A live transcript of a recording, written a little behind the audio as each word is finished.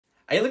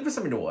Are you looking for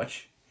something to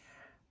watch?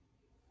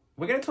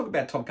 We're going to talk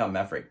about Top Gun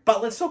Maverick,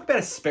 but let's talk about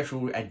a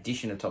special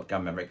edition of Top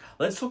Gun Maverick.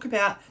 Let's talk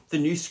about the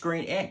new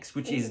Screen X,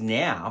 which is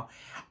now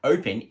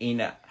open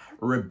in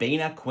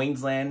Robina,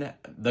 Queensland,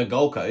 the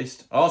Gold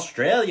Coast,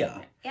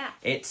 Australia. Yeah.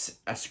 It's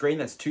a screen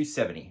that's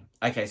 $270.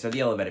 Okay, so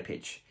the elevator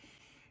pitch.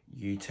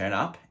 You turn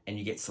up and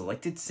you get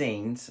selected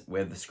scenes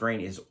where the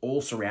screen is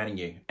all surrounding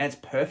you. And it's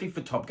perfect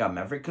for Top Gun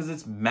Maverick because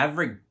it's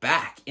Maverick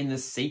back in the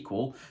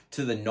sequel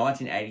to the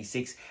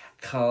 1986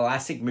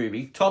 classic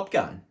movie Top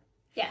Gun.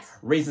 Yes.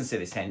 Reasons to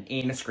this, Hen,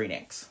 in a Screen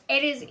X.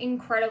 It is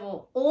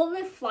incredible. All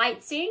the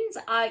flight scenes,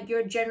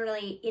 you're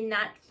generally in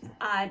that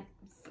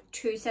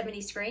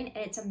 270 screen,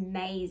 and it's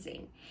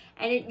amazing.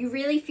 And you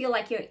really feel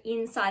like you're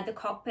inside the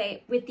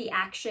cockpit with the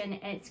action,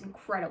 and it's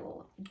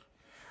incredible.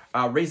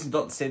 Reason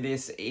not to say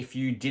this, if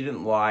you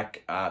didn't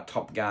like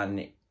Top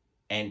Gun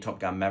and Top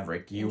Gun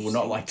Maverick, you will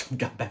not like Top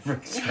Gun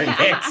Maverick Screen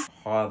X.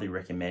 Highly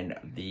recommend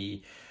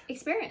the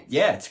experience.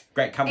 Yeah, it's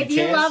great comfy chairs. If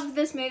you chairs. love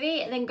this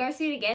movie, then go see it again.